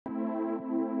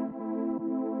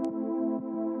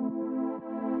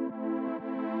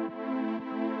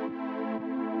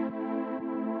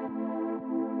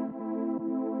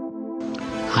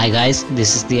Hi guys,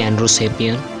 this is the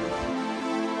Androsapien.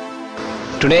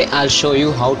 Today I'll show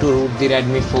you how to root the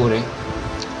Redmi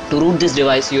 4A. To root this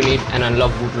device you need an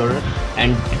unlock bootloader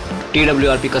and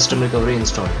TWRP custom recovery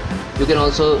installed. You can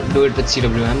also do it with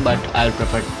CWM, but I'll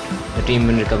prefer the Team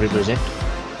Win recovery project.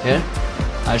 Here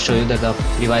I'll show you that the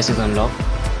device is unlocked.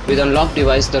 With unlocked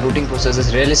device the rooting process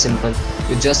is really simple.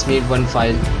 You just need one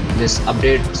file, this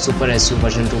update Super SU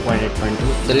version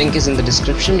 2.8.2. The link is in the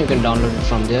description, you can download it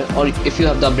from there, or if you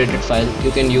have the updated file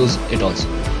you can use it also.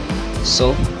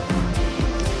 So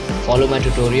follow my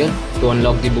tutorial to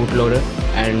unlock the bootloader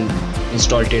and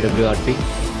install TWRP.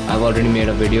 I've already made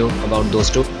a video about those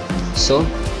two. So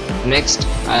next,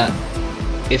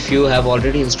 if you have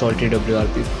already installed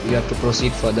TWRP, you have to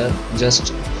proceed further.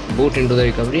 Just boot into the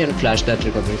recovery and flash that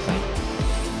recovery file.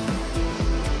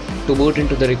 To boot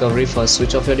into the recovery, first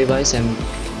switch off your device and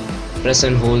press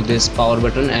and hold this power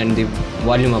button and the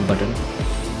volume up button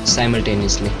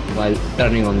simultaneously while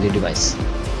turning on the device.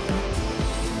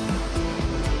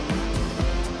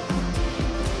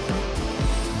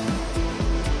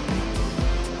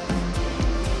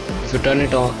 If you turn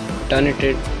it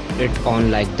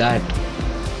on like that,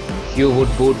 you would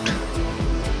boot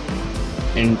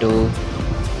into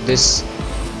this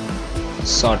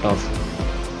sort of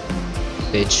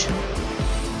page.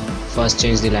 First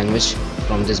change the language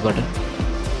from this button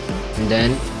and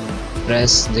then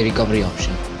press the recovery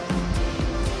option.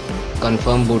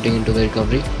 Confirm booting into the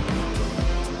recovery.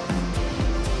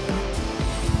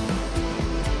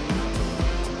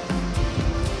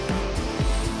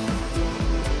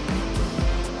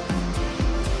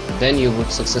 Then you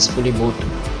would successfully boot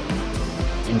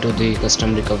into the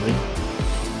custom recovery.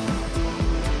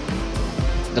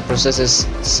 The process is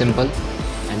simple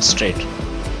and straight.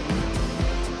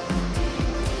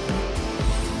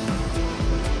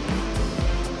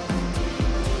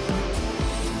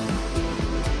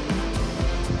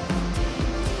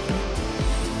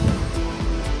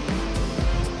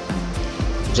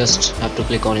 Just have to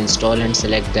click on install and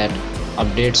select that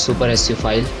update Super SU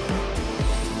file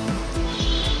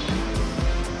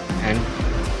and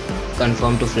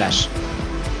confirm to flash.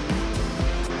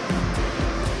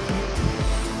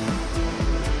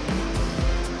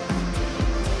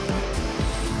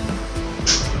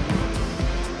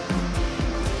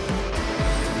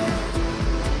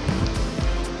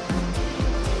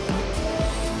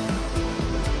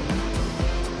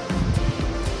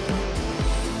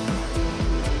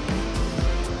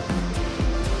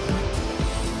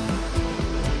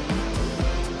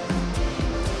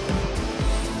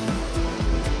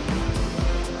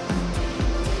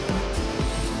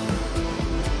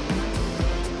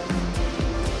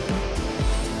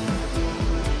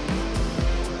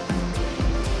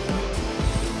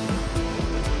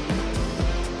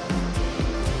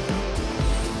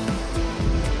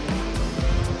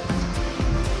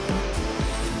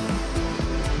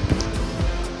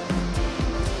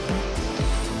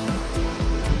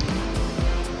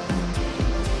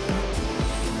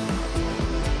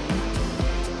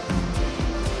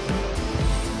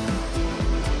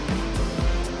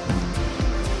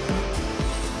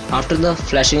 After the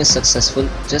flashing is successful,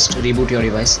 just reboot your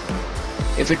device.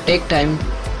 If it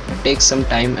takes some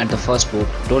time at the first boot,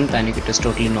 don't panic, it is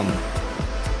totally normal.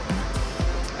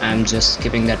 I am just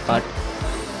skipping that part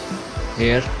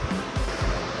here.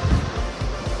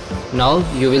 Now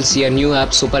you will see a new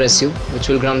app Super SU which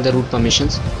will grant the root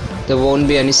permissions. There won't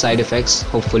be any side effects,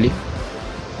 hopefully,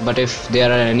 but if there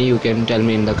are any you can tell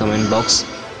me in the comment box.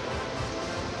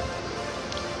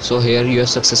 So here you have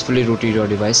successfully rooted your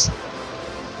device.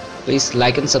 Please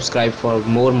like and subscribe for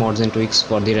more mods and tweaks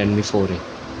for the Redmi 4A.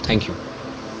 Thank you.